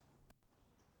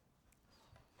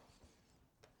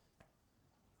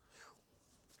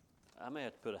I may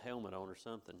have to put a helmet on or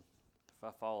something if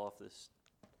I fall off this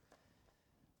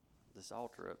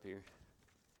altar up here,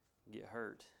 get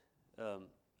hurt.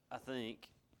 I think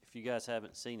if you guys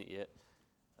haven't seen it yet,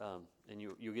 and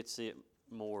you'll get to see it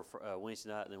more for, Wednesday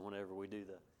night than whenever we do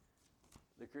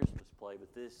the Christmas play.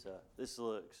 But this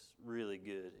looks really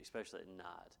good, especially at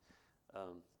night.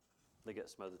 They got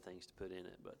some other things to put in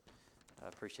it, but I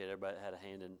appreciate everybody that had a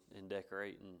hand in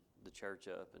decorating the church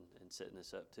up and setting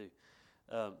this up too.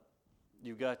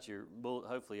 You've got your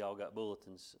hopefully y'all got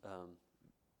bulletins.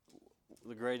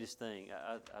 The greatest thing,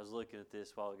 I was looking at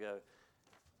this a while ago,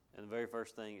 and the very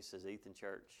first thing it says Ethan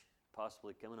Church,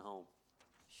 possibly coming home.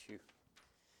 Shoo.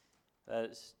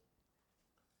 That's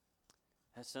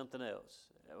something else.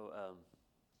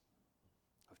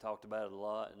 I've talked about it a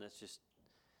lot, and that's just,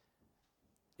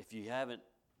 if you haven't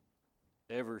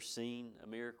ever seen a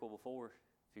miracle before,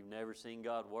 if you've never seen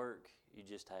God work, you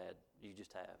just have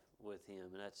with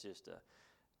Him, and that's just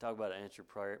talk about an answered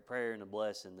prayer and a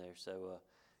blessing there. So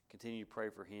continue to pray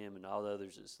for him and all the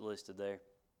others that's listed there.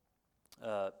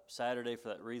 Saturday for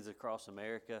that Wreaths Across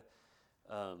America,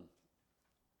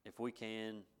 if we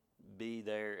can be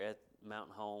there at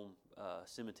Mountain Home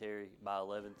Cemetery by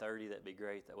 11:30, that'd be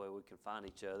great. That way we can find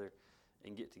each other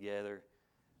and get together.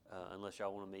 Unless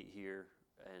y'all want to meet here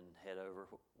and head over.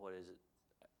 What is it?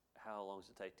 How long does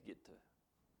it take to get to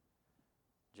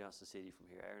Johnson City from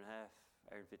here? Hour and a half?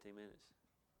 Hour and 15 minutes?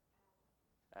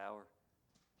 Hour?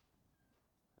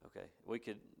 Okay. We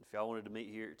could, if y'all wanted to meet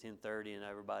here at 10:30 and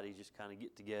everybody just kind of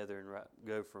get together and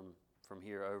go from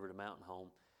here over to Mountain Home,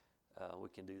 we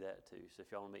can do that too. So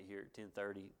if y'all want to meet here at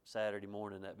 10:30 Saturday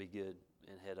morning, that'd be good,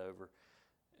 and head over.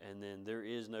 And then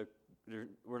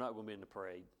we're not going to be in the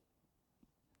parade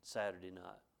Saturday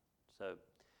night. So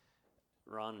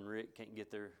Ron and Rick can't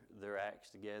get their acts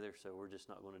together, so we're just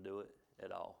not going to do it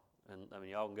at all. And I mean,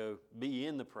 y'all can go be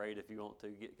in the parade if you want to,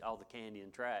 get all the candy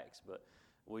and tracts, but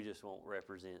we just won't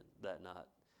represent that night.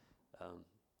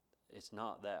 It's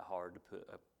not that hard to put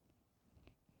a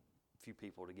few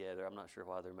people together. I'm not sure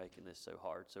why they're making this so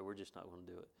hard, so we're just not going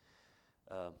to do it.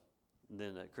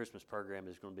 Then the Christmas program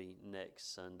is going to be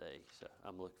next Sunday, so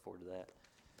I'm looking forward to that.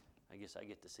 I guess I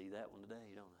get to see that one today,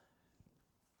 don't I?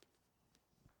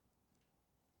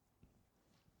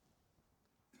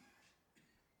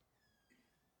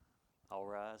 All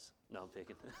rise. No, I'm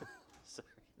picking. Sorry.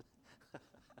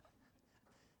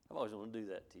 I've always wanted to do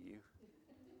that to you.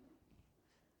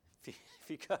 If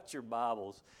you got your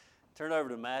Bibles, turn over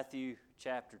to Matthew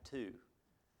chapter 2.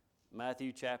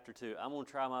 Matthew chapter 2. I'm going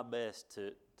to try my best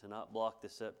to not block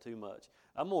this up too much.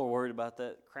 I'm more worried about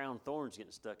that crown of thorns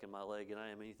getting stuck in my leg than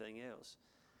I am anything else.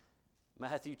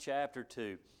 Matthew chapter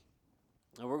 2.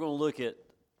 And we're going to look at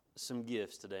some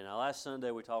gifts today. Now, last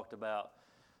Sunday we talked about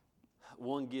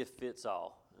one gift fits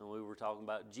all. And we were talking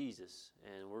about Jesus.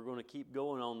 And we're going to keep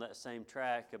going on that same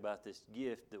track about this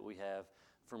gift that we have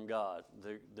from God.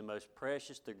 The most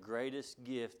precious, the greatest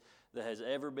gift that has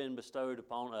ever been bestowed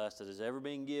upon us, that has ever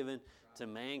been given to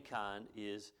mankind,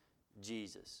 is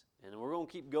Jesus. And we're going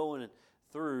to keep going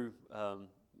through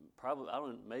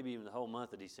maybe even the whole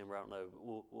month of December. I don't know.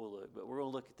 But we'll look. But we're going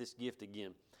to look at this gift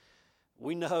again.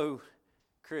 We know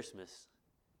Christmas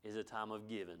is a time of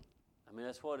giving. I mean,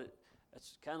 that's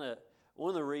kind of one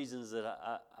of the reasons that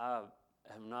I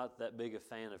am not that big a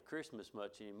fan of Christmas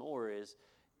much anymore is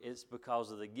it's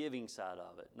because of the giving side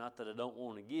of it. Not that I don't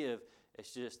want to give,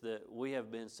 it's just that we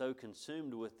have been so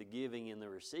consumed with the giving and the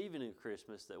receiving of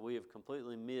Christmas that we have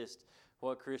completely missed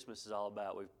what Christmas is all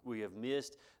about. We have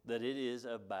missed that it is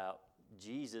about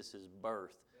Jesus'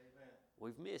 birth. Amen.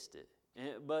 We've missed it.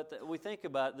 But we think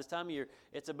about it, this time of year,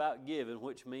 it's about giving,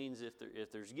 which means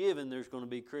if there's giving, there's going to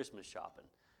be Christmas shopping.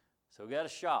 So we got to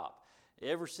shop.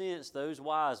 Ever since those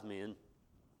wise men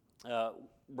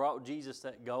brought Jesus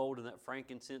that gold and that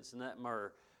frankincense and that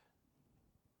myrrh,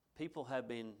 people have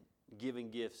been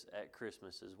giving gifts at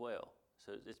Christmas as well.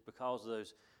 So it's because of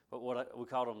those, but we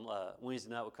called them,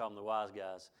 Wednesday night we called them the wise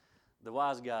guys. The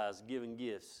wise guys giving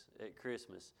gifts at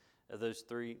Christmas. Those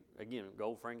three, again,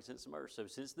 gold, frankincense, and myrrh. So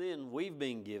since then, we've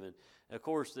been given. Of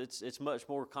course, it's much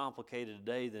more complicated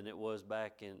today than it was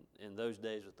back in those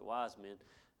days with the wise men.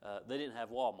 They didn't have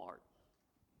Walmart.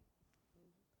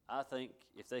 I think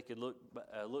if they could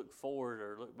look forward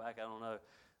or look back, I don't know,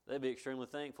 they'd be extremely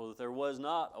thankful that there was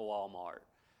not a Walmart.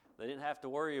 They didn't have to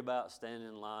worry about standing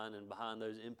in line and behind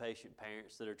those impatient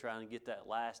parents that are trying to get that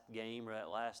last game or that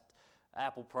last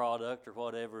Apple product or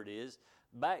whatever it is.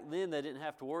 Back then, they didn't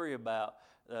have to worry about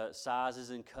sizes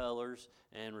and colors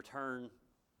and return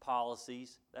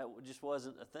policies. That just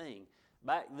wasn't a thing.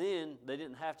 Back then, they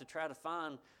didn't have to try to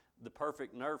find the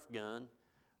perfect Nerf gun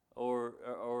or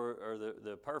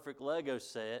the perfect Lego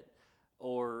set,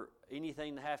 or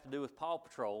anything that have to do with Paw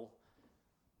Patrol.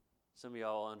 Some of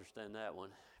y'all understand that one.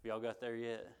 Have y'all got there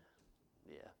yet?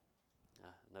 Yeah,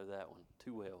 I know that one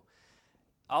too well.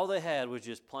 All they had was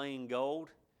just plain gold,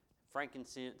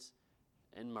 frankincense,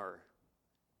 and myrrh.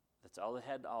 That's all they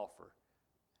had to offer.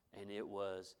 And it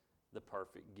was the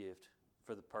perfect gift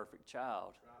for the perfect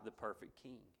child, the perfect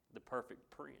king, the perfect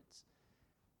prince.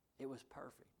 It was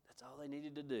perfect. That's all they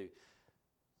needed to do.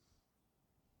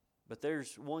 But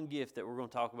there's one gift that we're going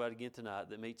to talk about again tonight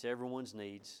that meets everyone's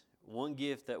needs. One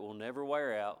gift that will never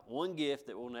wear out. One gift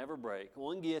that will never break.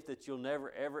 One gift that you'll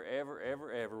never, ever, ever,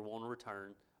 ever, ever want to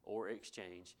return or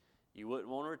exchange. You wouldn't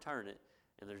want to return it,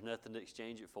 and there's nothing to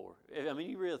exchange it for. I mean,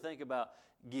 you really think about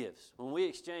gifts. When we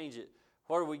exchange it,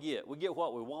 what do we get? We get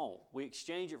what we want. We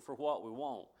exchange it for what we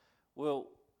want. Well,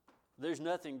 there's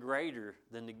nothing greater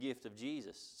than the gift of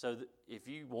Jesus. So that if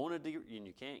you wanted to, and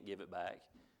you can't give it back,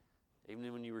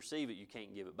 even when you receive it, you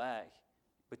can't give it back.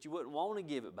 But you wouldn't want to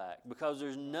give it back because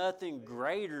there's nothing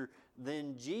greater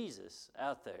than Jesus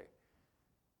out there.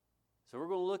 So we're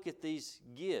going to look at these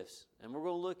gifts, and we're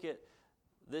going to look at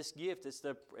this gift.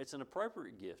 It's an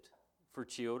appropriate gift for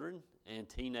children and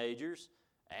teenagers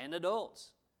and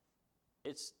adults.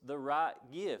 It's the right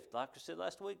gift. Like I said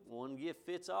last week, one gift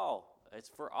fits all. It's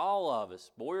for all of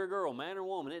us, boy or girl, man or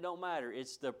woman. It don't matter.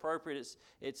 It's the appropriate.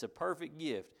 It's a perfect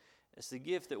gift. It's the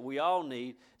gift that we all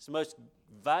need. It's the most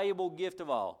valuable gift of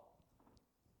all.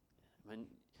 I mean,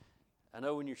 I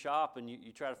know when you're shopping,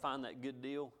 you try to find that good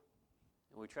deal,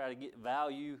 and we try to get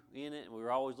value in it, and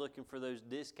we're always looking for those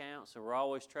discounts, and we're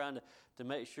always trying to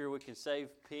make sure we can save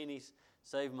pennies,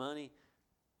 save money.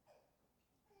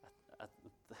 I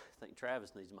think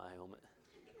Travis needs my helmet.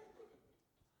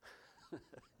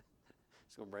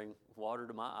 It's going to bring water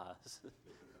to my eyes.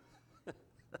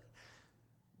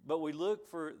 But we look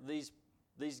for these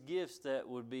gifts that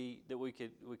we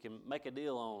can make a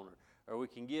deal on, or we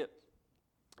can get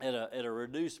at a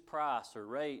reduced price or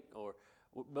rate,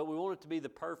 but we want it to be the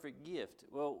perfect gift.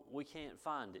 Well, we can't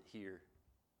find it here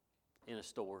in a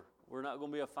store. We're not going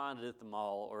to be able to find it at the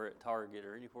mall or at Target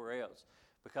or anywhere else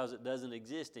because it doesn't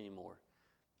exist anymore,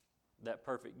 that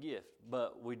perfect gift.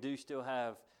 But we do still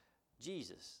have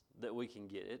Jesus that we can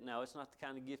get it. Now, it's not the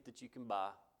kind of gift that you can buy,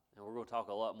 and we're going to talk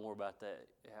a lot more about that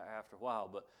after a while,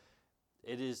 but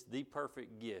it is the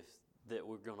perfect gift that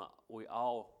we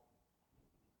all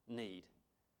need.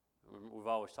 We've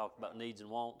always talked about needs and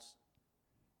wants.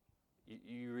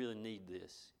 You really need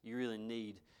this. You really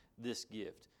need this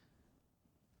gift.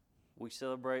 We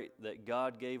celebrate that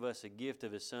God gave us a gift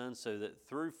of His Son so that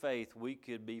through faith we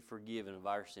could be forgiven of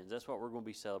our sins. That's what we're going to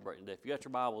be celebrating today. If you got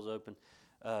your Bibles open,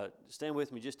 stand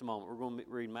with me just a moment. We're going to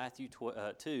read Matthew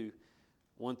 2,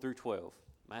 1 through 12.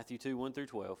 Matthew 2, 1 through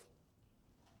 12.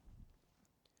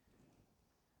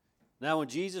 Now when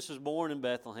Jesus was born in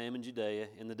Bethlehem in Judea,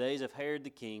 in the days of Herod the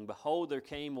king, behold, there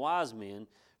came wise men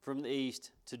from the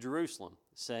east to Jerusalem,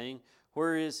 saying,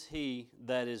 Where is he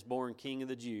that is born King of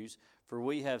the Jews? For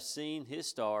we have seen his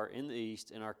star in the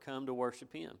east, and are come to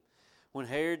worship him. When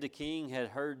Herod the king had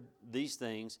heard these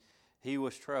things, he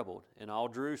was troubled, and all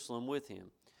Jerusalem with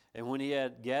him. And when he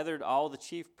had gathered all the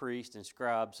chief priests and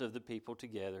scribes of the people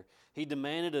together, he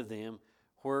demanded of them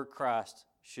where Christ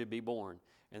should be born.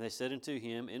 And they said unto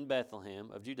him, In Bethlehem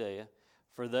of Judea,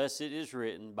 for thus it is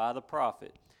written by the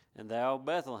prophet, And thou,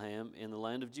 Bethlehem, in the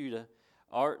land of Judah,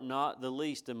 art not the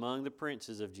least among the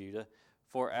princes of Judah,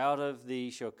 for out of thee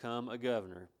shall come a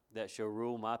governor that shall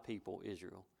rule my people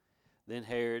Israel. Then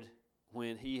Herod,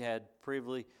 when he had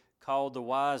privily called the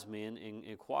wise men, and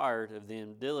inquired of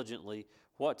them diligently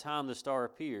what time the star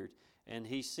appeared, and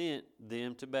he sent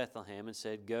them to Bethlehem, and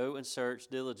said, Go and search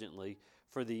diligently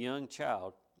for the young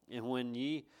child, and when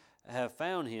ye have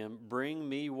found him, bring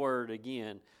me word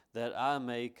again, that I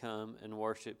may come and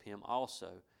worship him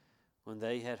also. When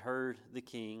they had heard the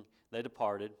king, they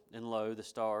departed, and lo, the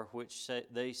star which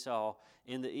they saw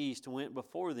in the east went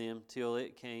before them till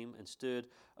it came and stood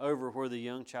over where the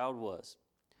young child was.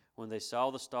 When they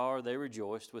saw the star, they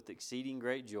rejoiced with exceeding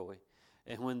great joy.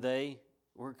 And when they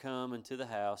were come into the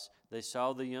house, they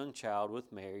saw the young child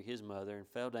with Mary, his mother, and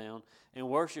fell down and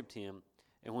worshipped him.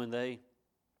 And when they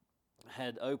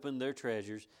had opened their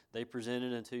treasures, they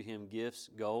presented unto him gifts,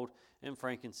 gold and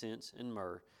frankincense and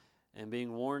myrrh. And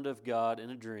being warned of God in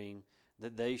a dream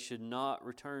that they should not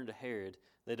return to Herod,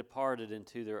 they departed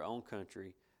into their own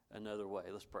country another way.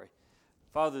 Let's pray.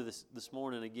 Father, this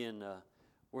morning again,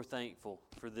 we're thankful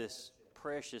for this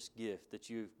precious gift that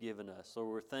you've given us. Lord,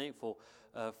 we're thankful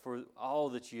for all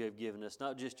that you have given us,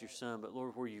 not just your Son, but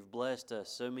Lord, where you've blessed us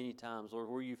so many times. Lord,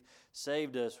 where you've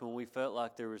saved us when we felt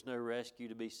like there was no rescue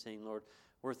to be seen. Lord,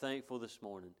 we're thankful this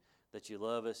morning that you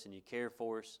love us and you care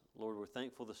for us. Lord, we're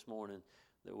thankful this morning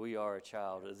that we are a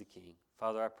child of the King.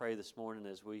 Father, I pray this morning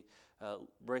as we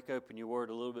break open your word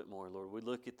a little bit more, Lord, we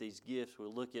look at these gifts, we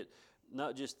look at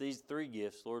not just these 3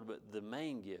 gifts, Lord, but the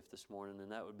main gift this morning,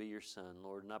 and that would be your Son,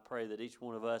 Lord. And I pray that each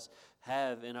one of us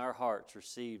have in our hearts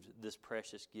received this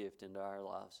precious gift into our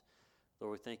lives.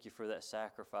 Lord, we thank you for that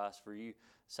sacrifice, for you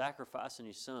sacrificing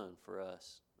your Son for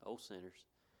us, old sinners.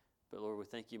 But Lord, we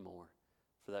thank you more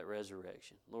for that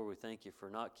resurrection. Lord, we thank you for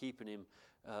not keeping him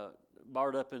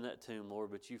barred up in that tomb,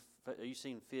 Lord, but you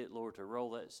seen fit, Lord, to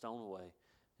roll that stone away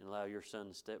and allow your Son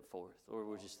to step forth. Lord,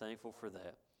 we're just thankful for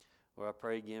that. Lord, I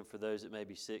pray again for those that may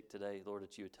be sick today, Lord,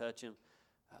 that you would touch them.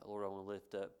 Lord, I want to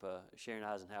lift up Sharon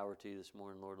Eisenhower to you this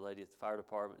morning, Lord, a lady at the fire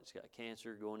department. She's got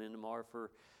cancer going in tomorrow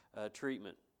for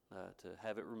treatment to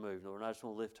have it removed. Lord, and I just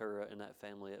want to lift her and that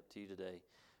family up to you today.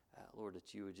 Lord,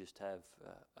 that you would just have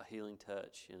a healing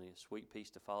touch and a sweet peace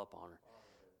to fall upon her.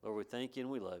 Lord, we thank you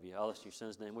and we love you. All this in your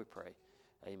Son's name we pray.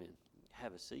 Amen.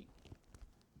 Have a seat.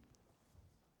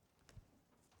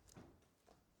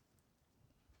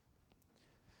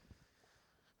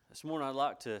 This morning I'd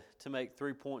like to make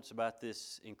 3 points about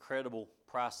this incredible,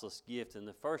 priceless gift. And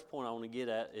the first point I want to get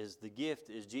at is the gift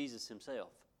is Jesus himself.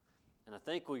 And I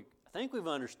think we've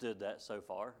understood that so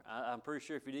far. I'm pretty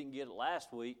sure if you didn't get it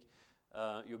last week,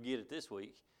 you'll get it this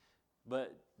week.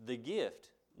 But the gift,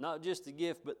 not just the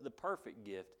gift, but the perfect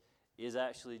gift, is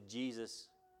actually Jesus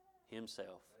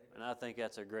himself. And I think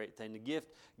that's a great thing. The gift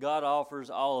God offers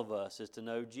all of us is to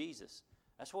know Jesus.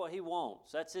 That's what he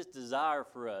wants. That's his desire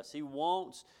for us. He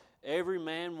wants every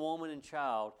man, woman, and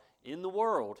child in the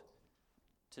world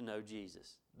to know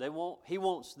Jesus. He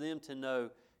wants them to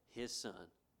know his Son.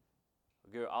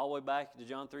 We'll go all the way back to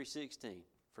John 3:16.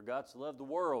 For God so loved the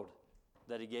world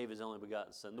that he gave his only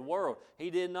begotten Son. The world.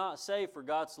 He did not say for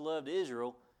God so loved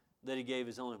Israel that he gave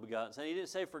his only begotten Son. He didn't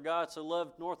say for God so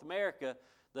loved North America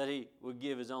that he would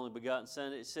give his only begotten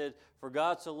Son. It said for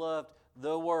God so loved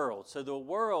the world. So the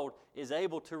world is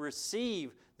able to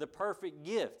receive the perfect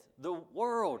gift. The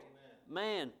world,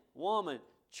 man, woman,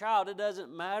 child, it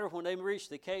doesn't matter when they reach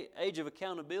the age of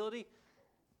accountability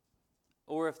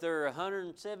or if they're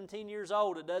 117 years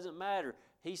old, it doesn't matter.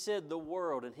 He said the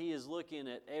world, and he is looking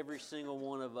at every single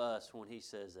one of us when he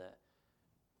says that.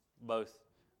 Both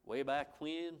way back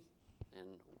when and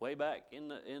way back in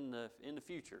the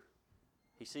future.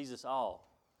 He sees us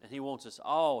all, and he wants us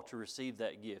all to receive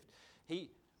that gift.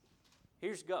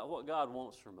 Here's what God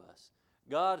wants from us.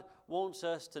 God wants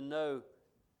us to know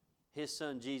his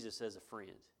Son Jesus as a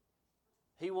friend.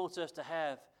 He wants us to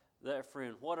have that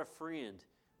friend. What a friend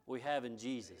we have in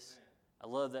Jesus. I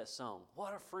love that song.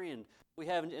 What a friend we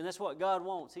have, and that's what God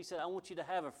wants. He said, I want you to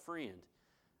have a friend.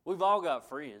 We've all got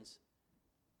friends.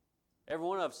 Every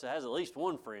one of us has at least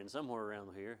one friend somewhere around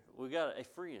here. We've got a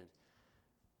friend.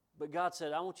 But God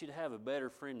said, I want you to have a better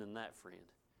friend than that friend.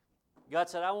 God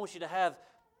said, I want you to have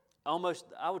almost,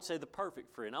 I would say, the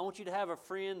perfect friend. I want you to have a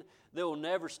friend that will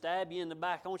never stab you in the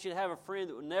back. I want you to have a friend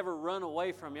that will never run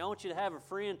away from you. I want you to have a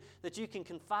friend that you can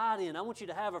confide in. I want you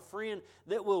to have a friend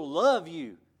that will love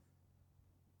you.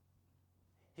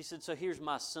 He said, so here's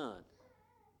my Son.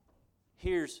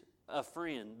 Here's a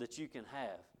friend that you can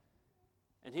have.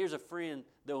 And here's a friend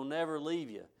that will never leave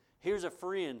you. Here's a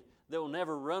friend that will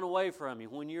never run away from you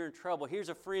when you're in trouble. Here's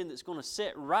a friend that's going to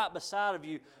sit right beside of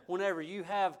you whenever you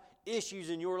have issues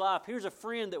in your life. Here's a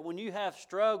friend that when you have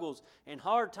struggles and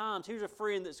hard times, here's a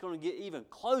friend that's going to get even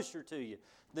closer to you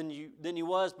than you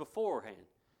was beforehand.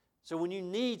 So when you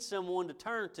need someone to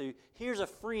turn to, here's a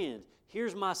friend.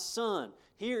 Here's my Son.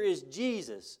 Here is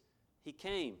Jesus. He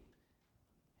came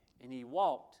and he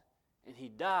walked and he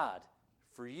died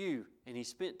for you, and he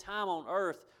spent time on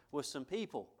earth with some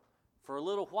people for a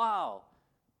little while.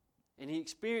 And he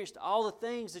experienced all the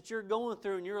things that you're going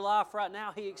through in your life right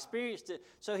now. He experienced it,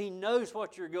 so he knows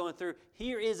what you're going through.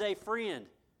 Here is a friend.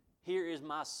 Here is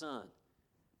my Son.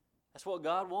 That's what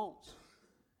God wants.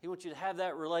 He wants you to have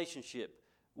that relationship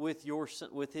with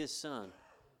his Son.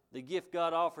 The gift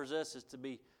God offers us is to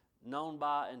be known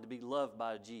by and to be loved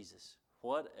by Jesus.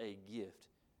 What a gift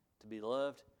to be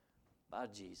loved by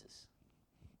Jesus.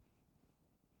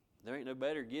 There ain't no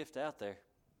better gift out there.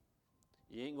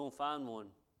 You ain't going to find one.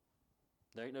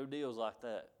 There ain't no deals like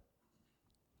that.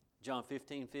 John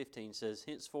 15:15 says,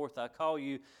 henceforth I call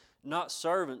you not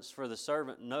servants, for the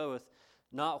servant knoweth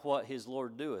not what his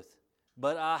Lord doeth,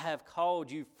 but I have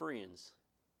called you friends.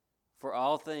 For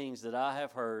all things that I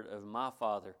have heard of my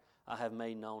Father, I have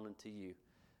made known unto you.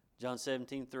 John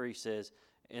 17:3 says,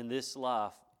 "In this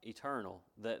life eternal,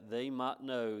 that they might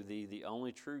know thee, the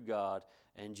only true God,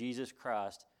 and Jesus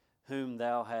Christ, whom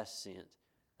thou hast sent."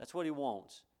 That's what he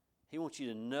wants. He wants you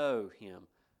to know him.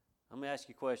 Let me ask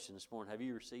you a question this morning. Have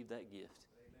you received that gift?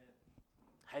 Amen.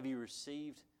 Have you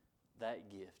received that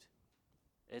gift?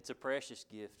 It's a precious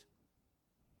gift.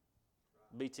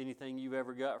 Beats anything you've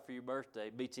ever got for your birthday.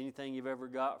 Beats anything you've ever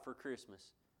got for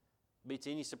Christmas. Beats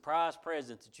any surprise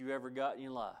present that you ever got in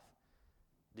your life.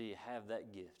 Do you have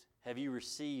that gift? Have you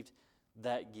received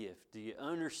that gift? Do you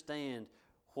understand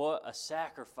what a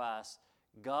sacrifice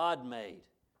God made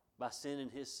by sending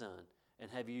His Son? And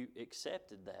have you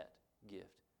accepted that gift?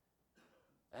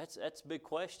 That's a big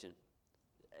question.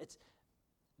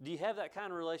 Do you have that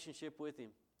kind of relationship with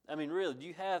Him? I mean, really, do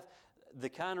you have the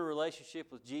kind of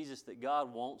relationship with Jesus that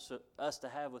God wants us to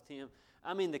have with Him?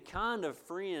 I mean, the kind of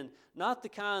friend, not the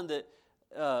kind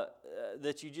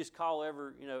that you just call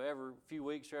every few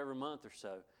weeks or every month or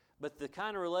so, but the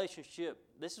kind of relationship.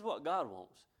 This is what God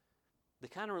wants. The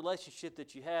kind of relationship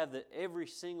that you have, that every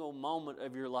single moment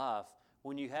of your life,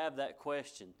 when you have that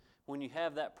question, when you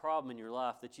have that problem in your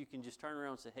life, that you can just turn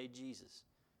around and say, "Hey, Jesus,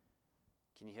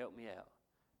 can you help me out?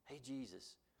 Hey,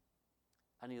 Jesus,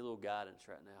 I need a little guidance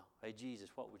right now. Hey,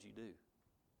 Jesus, what would you do?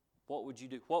 What would you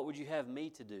do? What would you have me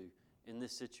to do in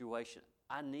this situation?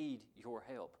 I need your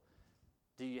help."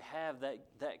 Do you have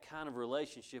that kind of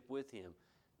relationship with Him?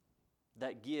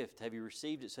 That gift, have you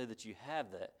received it so that you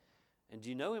have that? And do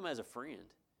you know Him as a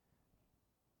friend?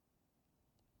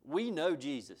 We know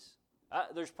Jesus.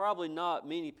 There's probably not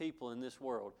many people in this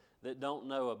world that don't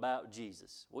know about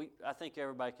Jesus. I think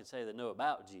everybody can say they know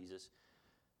about Jesus.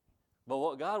 But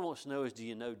what God wants to know is, do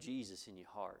you know Jesus in your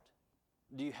heart?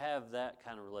 Do you have that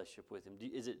kind of relationship with Him?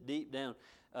 Is it deep down?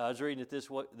 I was reading it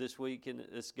this week, and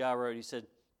this guy wrote, he said,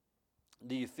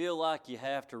 "Do you feel like you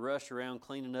have to rush around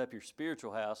cleaning up your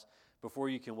spiritual house before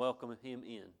you can welcome Him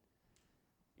in?"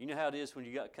 You know how it is when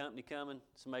you got company coming,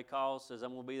 somebody calls, says,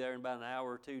 "I'm going to be there in about an hour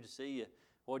or two to see you."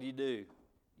 What do?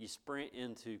 You sprint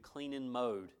into cleaning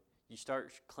mode. You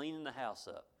start cleaning the house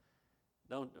up.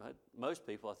 Most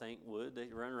people, I think, would. They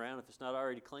run around. If it's not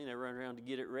already clean, they run around to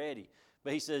get it ready.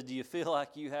 But he says, do you feel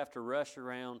like you have to rush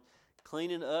around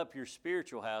cleaning up your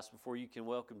spiritual house before you can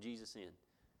welcome Jesus in?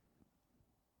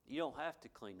 You don't have to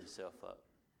clean yourself up.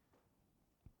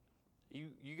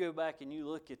 You go back and you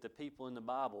look at the people in the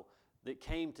Bible that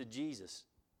came to Jesus.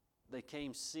 They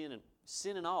came sin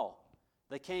and all.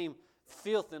 They came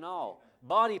filth and all.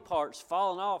 Body parts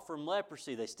falling off from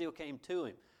leprosy, they still came to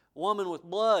Him. Woman with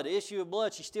blood, issue of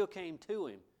blood, she still came to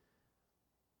Him.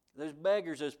 Those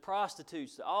beggars, those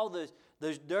prostitutes, all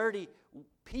those dirty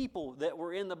people that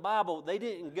were in the Bible, they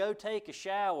didn't go take a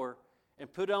shower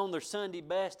and put on their Sunday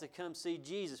best to come see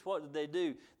Jesus. What did they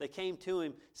do? They came to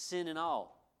Him sin and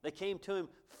all. They came to Him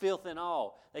filth and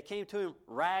all. They came to Him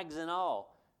rags and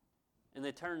all. And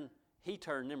He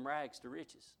turned them rags to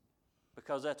riches,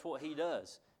 because that's what He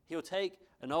does. He'll take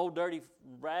an old, dirty,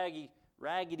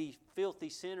 raggedy, filthy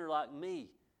sinner like me,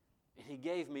 and He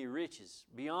gave me riches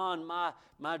beyond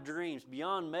my dreams,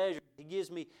 beyond measure. He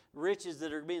gives me riches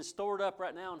that are being stored up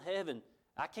right now in heaven.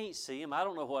 I can't see them. I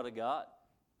don't know what I got.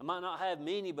 I might not have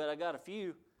many, but I got a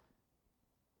few.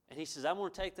 And He says, I'm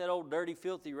going to take that old, dirty,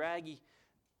 filthy, raggy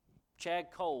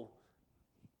Chad Cole,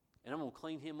 and I'm going to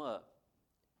clean him up,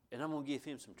 and I'm going to give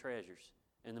him some treasures.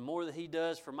 And the more that He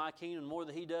does for my kingdom, the more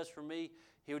that He does for me,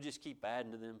 He'll just keep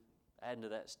adding to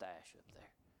that stash up there.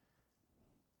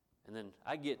 And then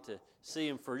I get to see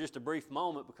Him for just a brief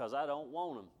moment, because I don't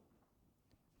want Him.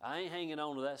 I ain't hanging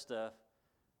on to that stuff.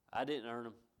 I didn't earn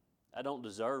them. I don't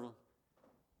deserve them.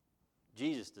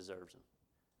 Jesus deserves them.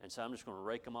 And so I'm just going to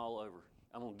rake them all over.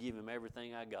 I'm going to give Him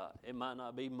everything I got. It might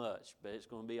not be much, but it's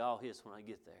going to be all His when I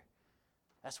get there.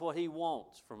 That's what He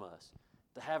wants from us.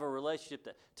 To have a relationship,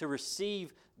 to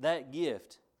receive that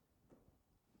gift.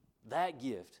 That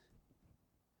gift.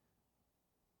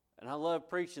 And I love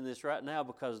preaching this right now,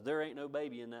 because there ain't no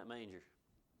baby in that manger.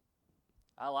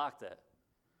 I like that,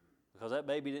 because that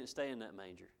baby didn't stay in that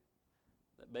manger.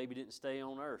 That baby didn't stay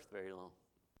on earth very long.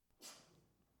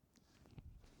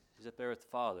 He's up there with the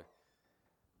Father.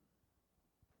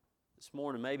 This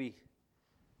morning, maybe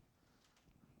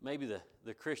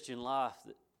the Christian life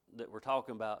that we're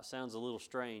talking about sounds a little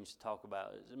strange to talk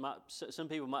about. Some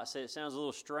people might say it sounds a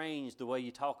little strange the way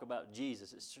you talk about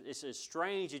Jesus. It's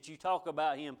strange that you talk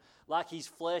about Him like He's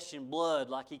flesh and blood,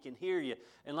 like He can hear you,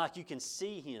 and like you can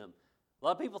see Him. A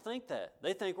lot of people think that.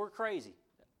 They think we're crazy.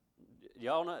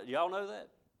 Y'all know that?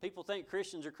 People think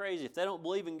Christians are crazy. If they don't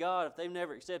believe in God, if they've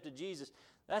never accepted Jesus,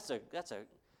 that's a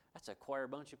choir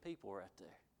bunch of people right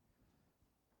there.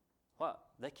 What?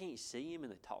 They can't see Him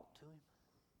and they talk to Him?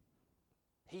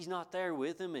 He's not there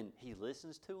with them and He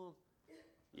listens to them?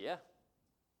 Yeah,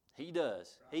 He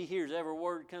does. He hears every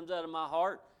word that comes out of my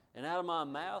heart and out of my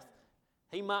mouth.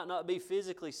 He might not be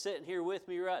physically sitting here with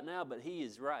me right now, but He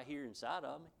is right here inside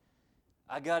of me.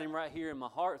 I got Him right here in my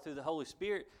heart through the Holy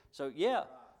Spirit. So yeah,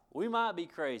 we might be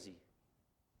crazy.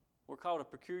 We're called a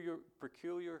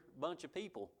peculiar bunch of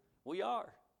people. We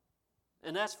are.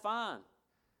 And that's fine.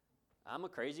 I'm a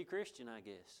crazy Christian, I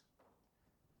guess.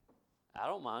 I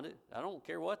don't mind it. I don't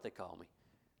care what they call me.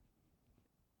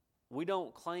 We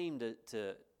don't claim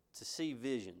to see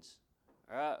visions.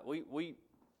 All right?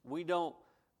 We don't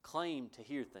claim to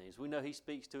hear things. We know He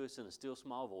speaks to us in a still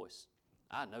small voice.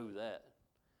 I know that.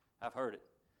 I've heard it.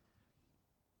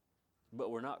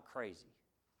 But we're not crazy.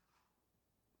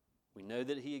 We know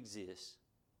that He exists.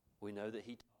 We know that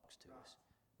He talks to us.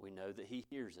 We know that He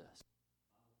hears us.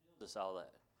 He tells us all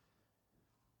that.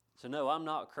 So no, I'm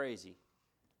not crazy.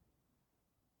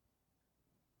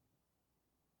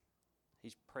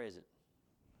 He's present.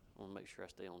 I want to make sure I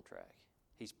stay on track.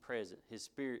 He's present. His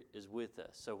Spirit is with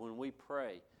us. So when we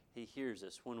pray, He hears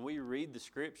us. When we read the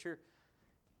Scripture,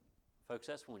 folks,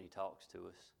 that's when He talks to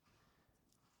us.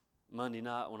 Monday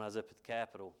night when I was up at the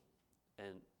Capitol,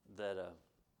 and that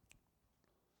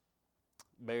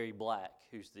Barry Black,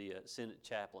 who's the Senate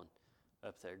chaplain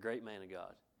up there, great man of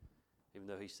God. Even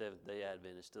though he's Seventh-day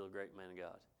Adventist, still a great man of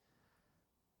God.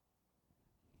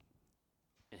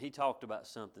 And he talked about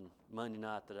something Monday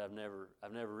night that I've never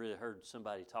really heard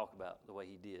somebody talk about the way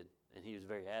he did. And he was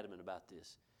very adamant about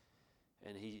this.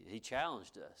 And he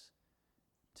challenged us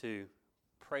to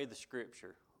pray the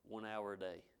Scripture 1 hour a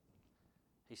day.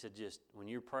 He said, just when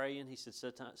you're praying, he said,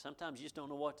 sometimes you just don't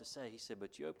know what to say. He said,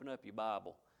 but you open up your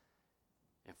Bible,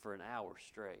 and for an hour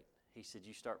straight, he said,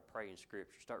 you start praying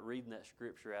Scripture. Start reading that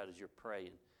Scripture out as you're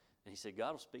praying. And he said,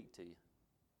 God will speak to you.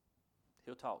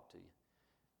 He'll talk to you.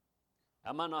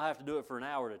 I might not have to do it for an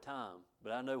hour at a time,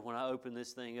 but I know when I open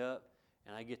this thing up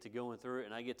and I get to going through it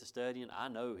and I get to studying, I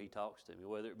know He talks to me,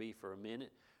 whether it be for a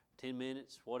minute, 10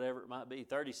 minutes, whatever it might be,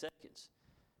 30 seconds.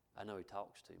 I know He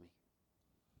talks to me.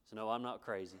 So no, I'm not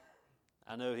crazy.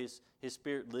 I know His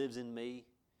Spirit lives in me.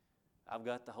 I've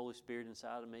got the Holy Spirit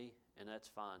inside of me, and that's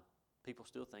fine. People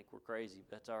still think we're crazy, but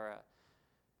that's all right.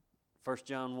 1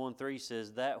 John 1:3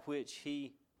 says, that which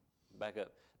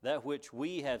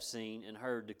we have seen and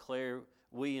heard declare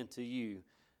we unto you,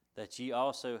 that ye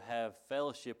also have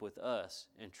fellowship with us.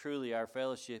 And truly our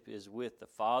fellowship is with the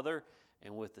Father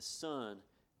and with the Son,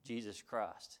 Jesus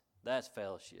Christ. That's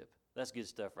fellowship. That's good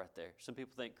stuff right there. Some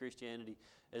people think Christianity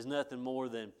is nothing more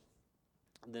than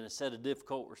a set of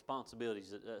difficult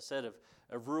responsibilities, a set of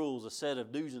rules, a set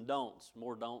of do's and don'ts,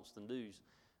 more don'ts than do's.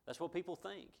 That's what people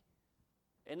think.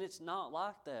 And it's not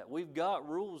like that. We've got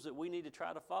rules that we need to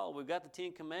try to follow. We've got the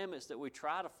 10 Commandments that we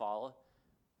try to follow,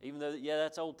 even though, yeah,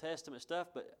 that's Old Testament stuff,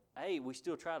 but hey, we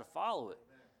still try to follow it.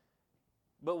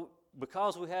 But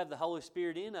because we have the Holy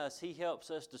Spirit in us, He helps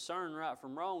us discern right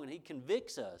from wrong, and He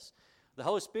convicts us. The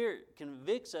Holy Spirit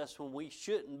convicts us when we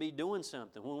shouldn't be doing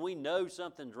something. When we know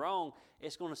something's wrong,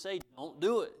 it's going to say, don't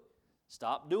do it.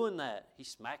 Stop doing that. He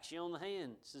smacks you on the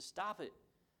hand, says, stop it.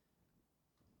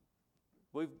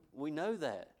 We know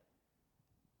that.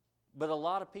 But a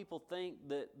lot of people think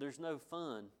that there's no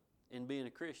fun in being a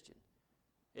Christian.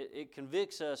 It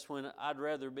convicts us when I'd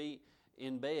rather be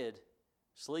in bed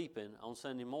sleeping on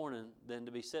Sunday morning than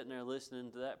to be sitting there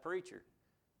listening to that preacher.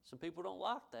 Some people don't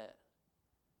like that.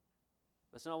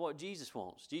 That's not what Jesus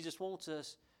wants. Jesus wants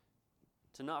us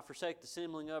to not forsake the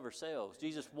assembling of ourselves.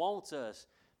 Jesus wants us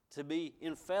to be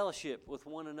in fellowship with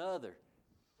one another.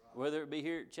 Whether it be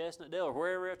here at Chestnut Dale or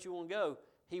wherever else you want to go,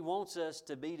 He wants us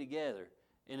to be together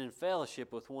and in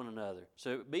fellowship with one another.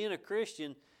 So being a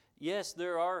Christian, yes,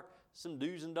 there are some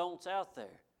do's and don'ts out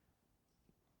there.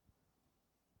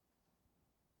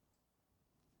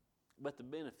 But the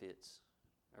benefits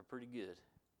are pretty good.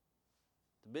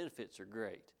 The benefits are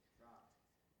great.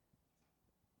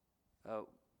 A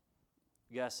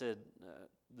guy said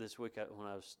this week when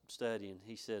I was studying,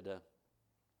 he said,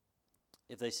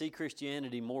 if they see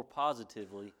Christianity more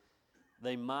positively,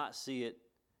 they might see it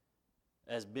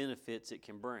as benefits it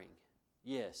can bring.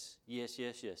 Yes.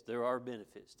 There are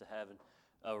benefits to having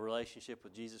a relationship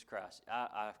with Jesus Christ.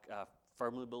 I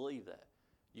firmly believe that.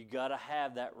 You got to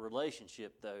have that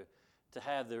relationship, though, to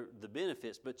have the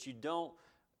benefits, but you don't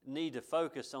need to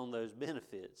focus on those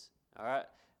benefits. All right?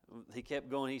 He kept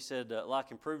going. He said,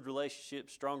 like improved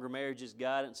relationships, stronger marriages,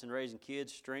 guidance in raising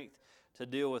kids, strength to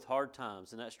deal with hard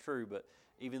times. And that's true, but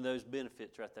even those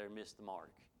benefits right there miss the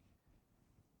mark.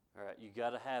 All right, you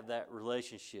got to have that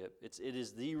relationship. It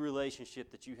is the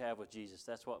relationship that you have with Jesus.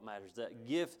 That's what matters. That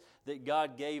gift that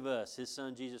God gave us, His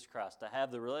Son Jesus Christ, to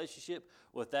have the relationship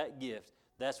with that gift,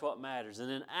 that's what matters. And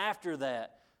then after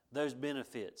that, those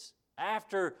benefits.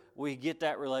 After we get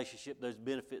that relationship, those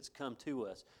benefits come to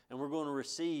us. And we're going to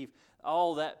receive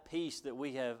all that peace that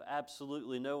we have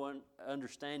absolutely no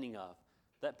understanding of.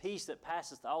 That peace that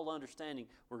passeth all understanding,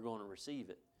 we're going to receive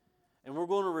it. And we're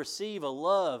going to receive a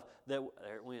love that,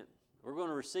 there it went. We're going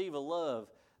to receive a love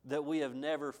that we have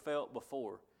never felt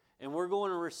before. And we're going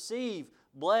to receive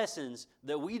blessings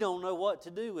that we don't know what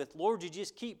to do with. Lord, you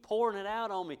just keep pouring it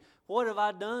out on me. What have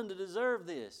I done to deserve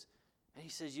this? And He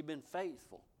says, you've been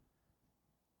faithful.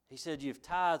 He said, you've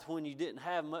tithed when you didn't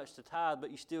have much to tithe,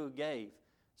 but you still gave.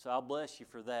 So I'll bless you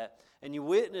for that. And you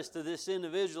witness to this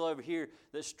individual over here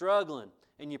that's struggling,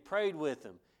 and you prayed with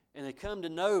them, and they come to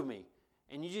know me.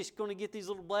 And you're just going to get these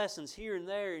little blessings here and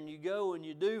there, and you go and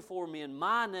you do for me in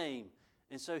my name.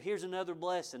 And so here's another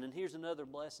blessing, and here's another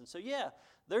blessing. So yeah,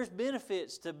 there's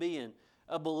benefits to being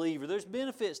a believer. There's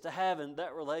benefits to having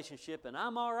that relationship, and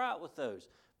I'm all right with those.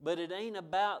 But it ain't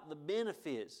about the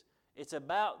benefits. It's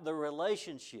about the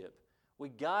relationship. We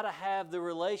got to have the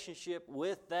relationship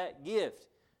with that gift.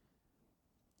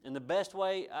 And the best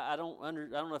way, I don't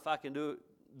know if I can do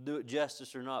it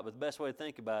justice or not, but the best way to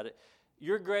think about it,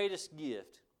 your greatest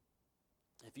gift,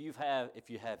 if you have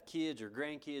kids or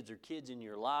grandkids or kids in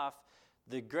your life,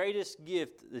 the greatest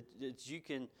gift that you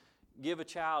can give a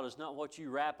child is not what you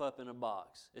wrap up in a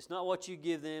box. It's not what you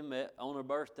give them on a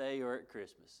birthday or at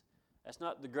Christmas. That's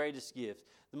not the greatest gift.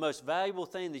 The most valuable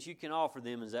thing that you can offer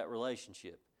them is that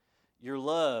relationship. Your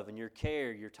love and your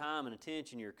care, your time and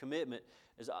attention, your commitment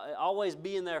is always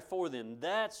being there for them.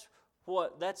 That's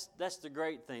the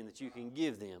great thing that you can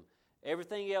give them.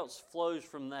 Everything else flows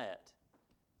from that.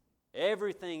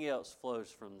 Everything else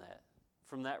flows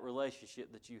from that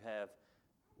relationship that you have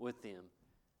with them.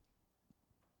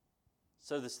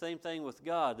 So the same thing with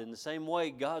God. In the same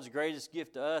way, God's greatest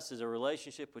gift to us is a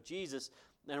relationship with Jesus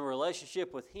and a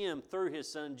relationship with Him through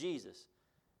His Son Jesus.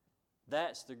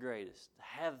 That's the greatest. To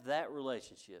have that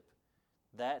relationship,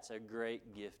 that's a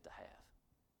great gift to have.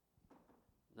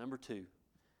 Number 2,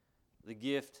 the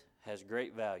gift has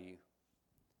great value.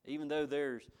 Even though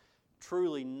there's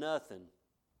truly nothing,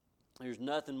 there's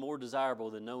nothing more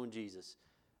desirable than knowing Jesus,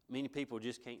 many people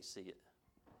just can't see it.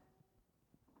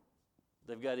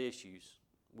 They've got issues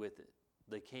with it.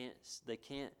 They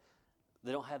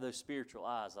don't have those spiritual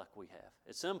eyes like we have.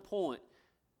 At some point,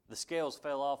 the scales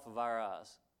fell off of our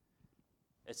eyes.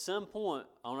 At some point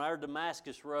on our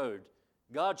Damascus road,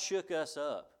 God shook us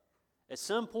up. At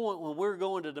some point when we're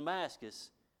going to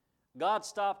Damascus, God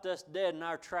stopped us dead in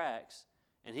our tracks,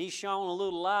 and He shone a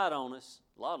little light on us,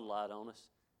 a lot of light on us,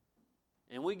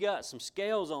 and we got some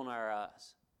scales on our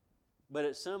eyes. But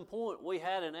at some point, we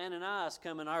had an Ananias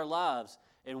come in our lives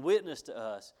and witness to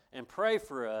us and pray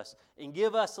for us and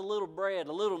give us a little bread,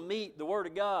 a little meat, the Word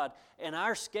of God, and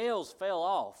our scales fell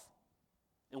off.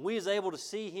 And we was able to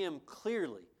see Him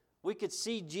clearly. We could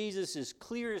see Jesus as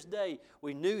clear as day.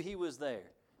 We knew He was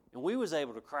there. And we was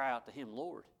able to cry out to Him,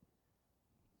 Lord,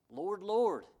 Lord,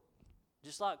 Lord,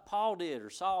 just like Paul did or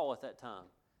Saul at that time.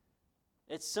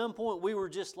 At some point, we were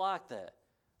just like that.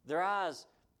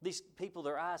 These people,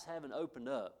 their eyes haven't opened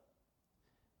up.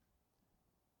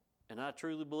 And I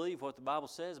truly believe what the Bible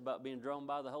says about being drawn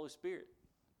by the Holy Spirit.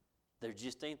 They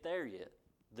just ain't there yet.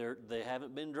 They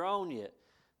haven't been drawn yet.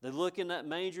 They look in that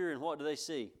manger, and what do they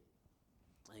see?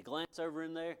 They glance over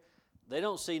in there. They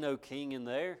don't see no king in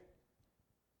there.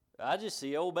 I just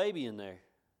see old baby in there.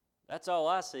 That's all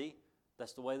I see.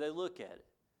 That's the way they look at it.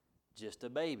 Just a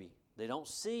baby. They don't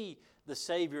see the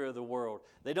Savior of the world.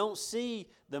 They don't see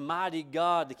the mighty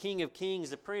God, the King of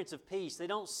Kings, the Prince of Peace. They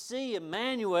don't see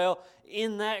Emmanuel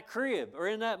in that crib or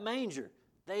in that manger.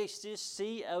 They just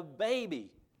see a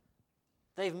baby.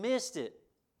 They've missed it.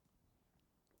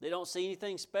 They don't see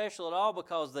anything special at all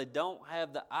because they don't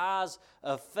have the eyes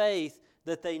of faith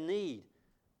that they need.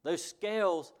 Those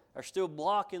scales are still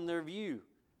blocking their view.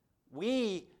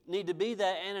 We need to be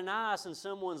that Ananias in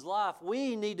someone's life.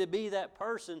 We need to be that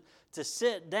person to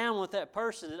sit down with that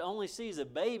person that only sees a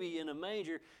baby in a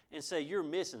manger and say, you're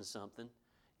missing something.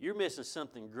 You're missing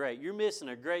something great. You're missing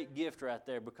a great gift right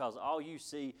there because all you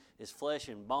see is flesh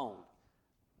and bone.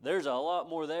 There's a lot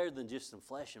more there than just some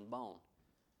flesh and bone.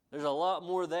 There's a lot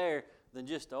more there than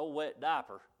just an old wet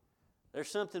diaper.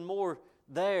 There's something more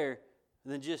there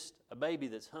than just a baby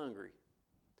that's hungry.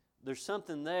 There's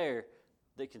something there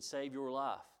that can save your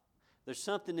life. There's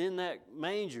something in that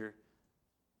manger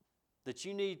that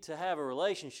you need to have a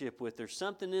relationship with. There's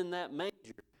something in that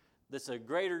manger that's a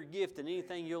greater gift than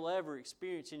anything you'll ever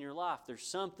experience in your life. There's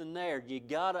something there. You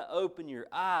got to open your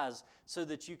eyes so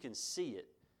that you can see it.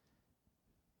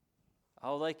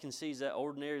 All they can see is that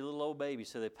ordinary little old baby.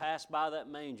 So they pass by that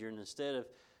manger, and instead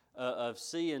of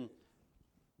seeing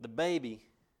the baby,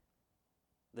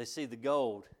 they see the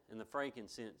gold and the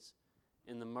frankincense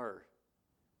and the myrrh.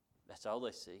 That's all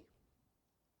they see.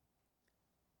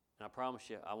 And I promise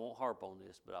you, I won't harp on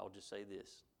this, but I'll just say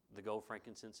this. The gold,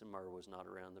 frankincense, and myrrh was not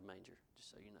around the manger,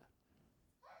 just so you know.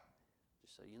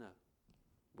 Just so you know.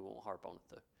 We won't harp on it,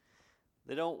 though.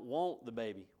 They don't want the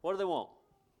baby. What do they want?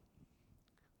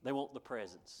 They want the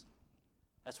presents.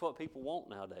 That's what people want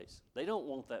nowadays. They don't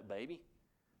want that baby.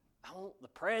 I want the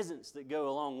presents that go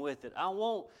along with it. I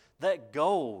want that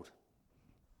gold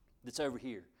that's over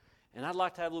here. And I'd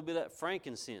like to have a little bit of that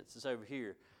frankincense that's over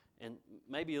here. And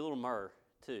maybe a little myrrh,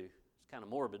 too. It's kind of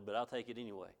morbid, but I'll take it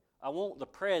anyway. I want the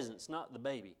presents, not the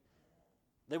baby.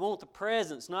 They want the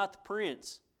presents, not the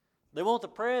prince. They want the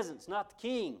presents, not the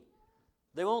king.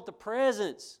 They want the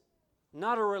presents,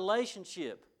 not a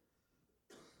relationship.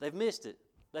 They've missed it.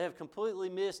 They have completely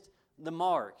missed the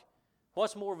mark.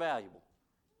 What's more valuable?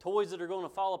 Toys that are going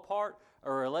to fall apart,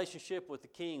 or a relationship with the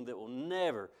king that will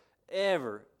never,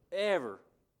 ever, ever,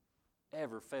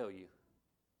 ever fail you?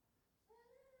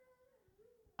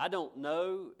 I don't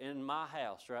know in my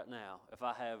house right now if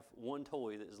I have one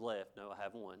toy that is left. No, I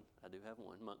have one. I do have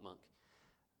one, Monk.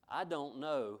 I don't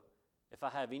know if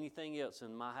I have anything else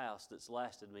in my house that's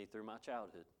lasted me through my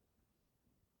childhood.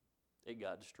 It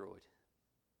got destroyed.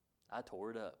 I tore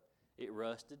it up. It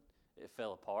rusted. It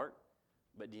fell apart.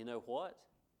 But do you know what?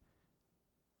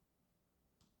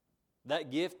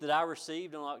 That gift that I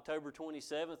received on October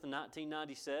 27th,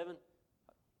 1997,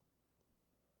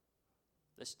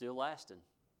 that's still lasting.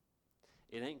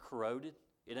 It ain't corroded.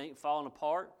 It ain't falling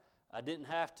apart. I didn't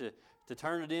have to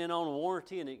turn it in on a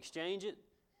warranty and exchange it.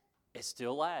 It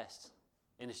still lasts.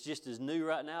 And it's just as new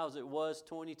right now as it was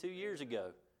 22 years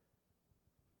ago.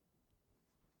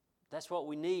 That's what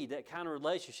we need, that kind of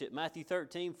relationship. Matthew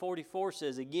 13:44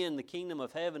 says, again, the kingdom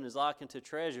of heaven is like unto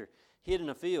treasure hid in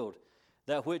a field,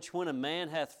 that which when a man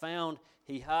hath found,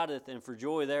 he hideth, and for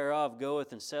joy thereof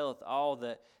goeth and selleth all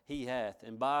that he hath,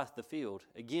 and buyeth the field.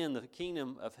 Again, the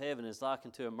kingdom of heaven is like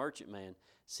unto a merchant man,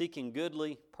 seeking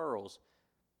goodly pearls,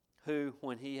 who,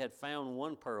 when he had found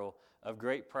one pearl of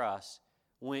great price,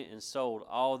 went and sold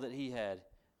all that he had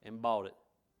and bought it.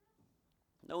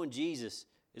 Knowing Jesus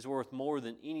is worth more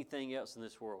than anything else in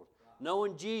this world.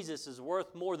 Knowing Jesus is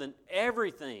worth more than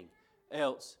everything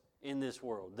else in this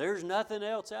world. There's nothing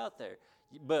else out there.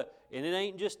 And it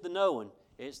ain't just the knowing,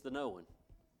 it's the knowing.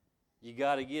 You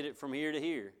got to get it from here to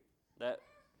here. That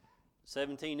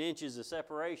 17 inches of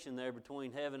separation there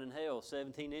between heaven and hell,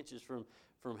 17 inches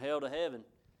from hell to heaven.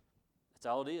 That's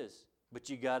all it is. But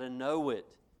you got to know it.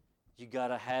 You got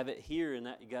to have it here, and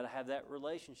that you got to have that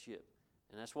relationship.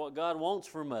 And that's what God wants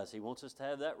from us. He wants us to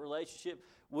have that relationship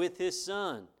with His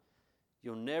Son.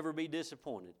 You'll never be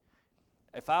disappointed.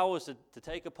 If I was to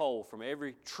take a poll from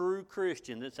every true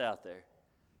Christian that's out there,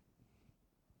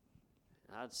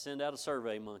 and I'd send out a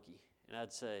survey monkey, and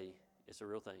I'd say, it's a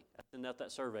real thing. I'd send out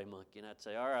that survey monkey, and I'd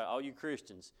say, all right, all you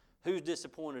Christians, who's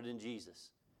disappointed in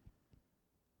Jesus?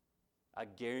 I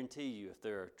guarantee you, if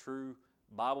they're a true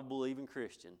Bible-believing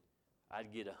Christian,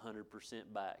 I'd get 100%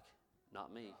 back.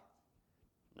 Not me.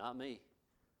 Not me.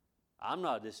 I'm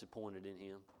not disappointed in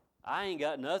Him. I ain't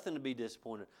got nothing to be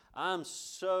disappointed. I'm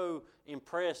so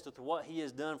impressed with what He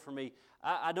has done for me.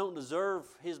 I don't deserve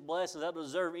His blessings. I don't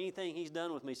deserve anything He's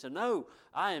done with me. So no,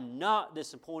 I am not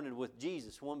disappointed with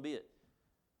Jesus one bit.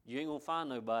 You ain't going to find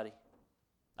nobody.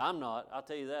 I'm not. I'll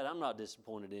tell you that. I'm not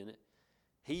disappointed in it.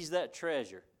 He's that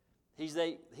treasure. He's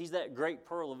that great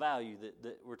pearl of value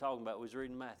that we're talking about. We was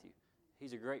reading Matthew.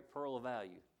 He's a great pearl of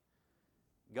value.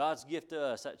 God's gift to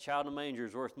us, that child in the manger,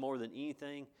 is worth more than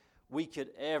anything we could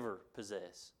ever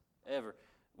possess. Ever.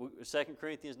 2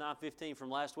 Corinthians 9:15 from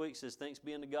last week says, thanks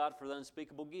be unto God for the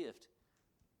unspeakable gift.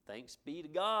 Thanks be to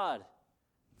God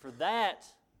for that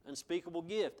unspeakable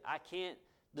gift. I can't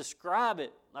describe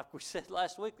it. Like we said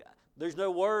last week, there's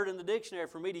no word in the dictionary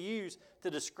for me to use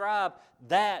to describe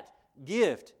that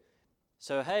gift.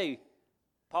 So, hey,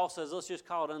 Paul says, let's just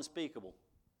call it unspeakable.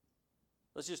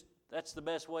 That's the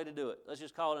best way to do it. Let's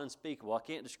just call it unspeakable. I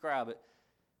can't describe it.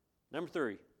 Number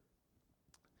 3.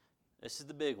 This is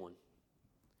the big one.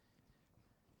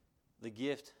 The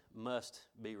gift must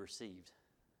be received.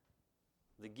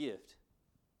 The gift,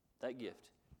 that gift,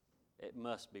 it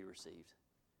must be received.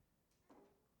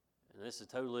 And this is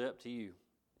totally up to you.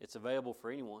 It's available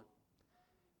for anyone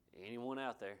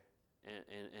out there,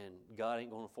 and God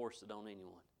ain't going to force it on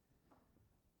anyone.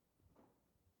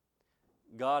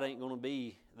 God ain't going to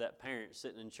be that parent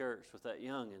sitting in church with that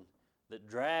youngin' that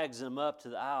drags them up to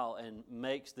the aisle and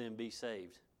makes them be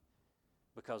saved,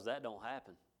 because that don't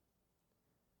happen.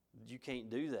 You can't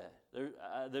do that.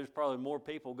 There's probably more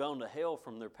people going to hell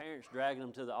from their parents dragging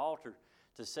them to the altar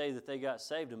to say that they got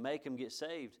saved and make them get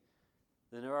saved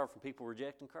than there are from people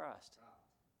rejecting Christ.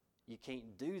 You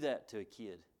can't do that to a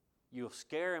kid. You'll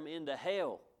scare them into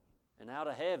hell and out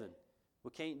of heaven.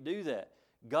 We can't do that.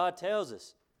 God tells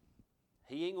us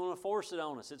He ain't going to force it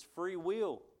on us. It's free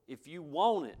will. If you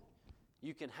want it,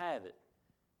 you can have it.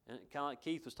 And kind of like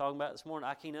Keith was talking about this morning,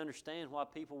 I can't understand why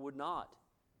people would not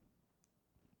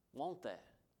want that.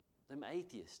 Them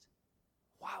atheists.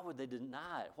 Why would they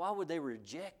deny it? Why would they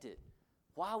reject it?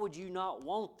 Why would you not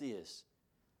want this?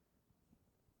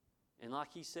 And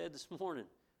like he said this morning,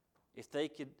 if they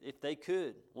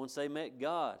could, once they met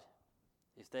God,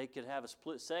 if they could have a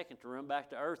split second to run back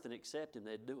to earth and accept Him,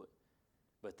 they'd do it.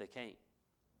 But they can't.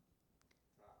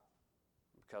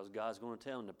 Because God's going to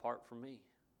tell them, depart from me,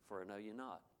 for I know you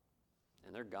not.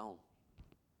 And they're gone.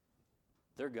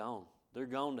 They're gone. They're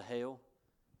gone to hell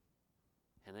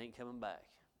and ain't coming back.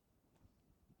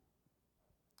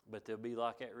 But they'll be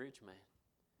like that rich man.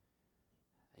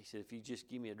 He said, if you just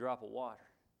give me a drop of water.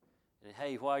 And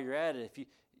hey, while you're at it, do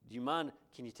you mind,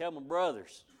 can you tell my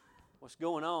brothers what's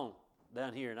going on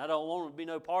down here? And I don't want them to be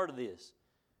no part of this.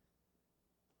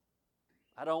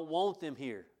 I don't want them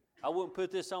here. I wouldn't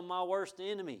put this on my worst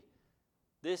enemy.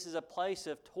 This is a place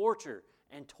of torture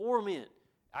and torment.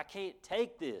 I can't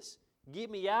take this.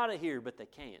 Get me out of here. But they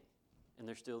can't. And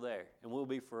they're still there. And will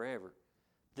be forever.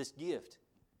 This gift,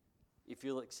 if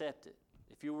you'll accept it,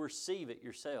 if you'll receive it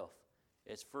yourself,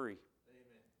 it's free.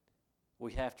 Amen.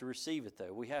 We have to receive it,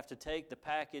 though. We have to take the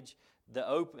package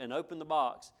and open the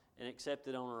box and accept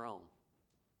it on our own.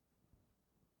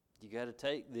 You got to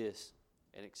take this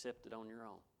and accept it on your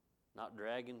own. Not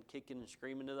dragging, kicking, and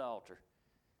screaming to the altar.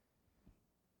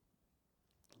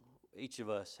 Each of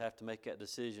us have to make that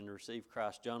decision to receive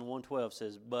Christ. John 1:12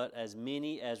 says, but as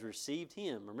many as received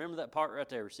Him, remember that part right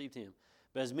there, received Him.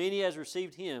 But as many as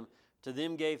received Him, to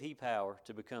them gave He power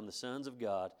to become the sons of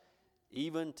God,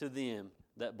 even to them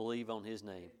that believe on His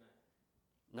name.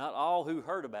 Amen. Not all who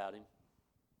heard about Him.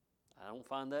 I don't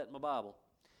find that in my Bible.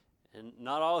 And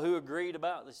not all who agreed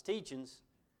about His teachings.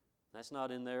 That's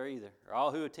not in there either. Or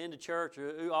all who attended church,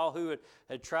 or all who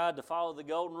had tried to follow the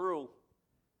golden rule.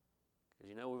 Because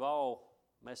you know we've all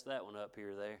messed that one up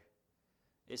here or there.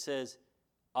 It says,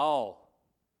 all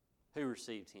who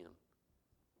received Him.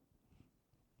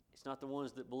 It's not the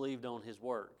ones that believed on His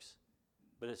works,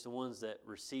 but it's the ones that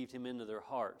received Him into their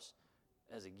hearts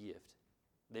as a gift.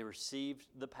 They received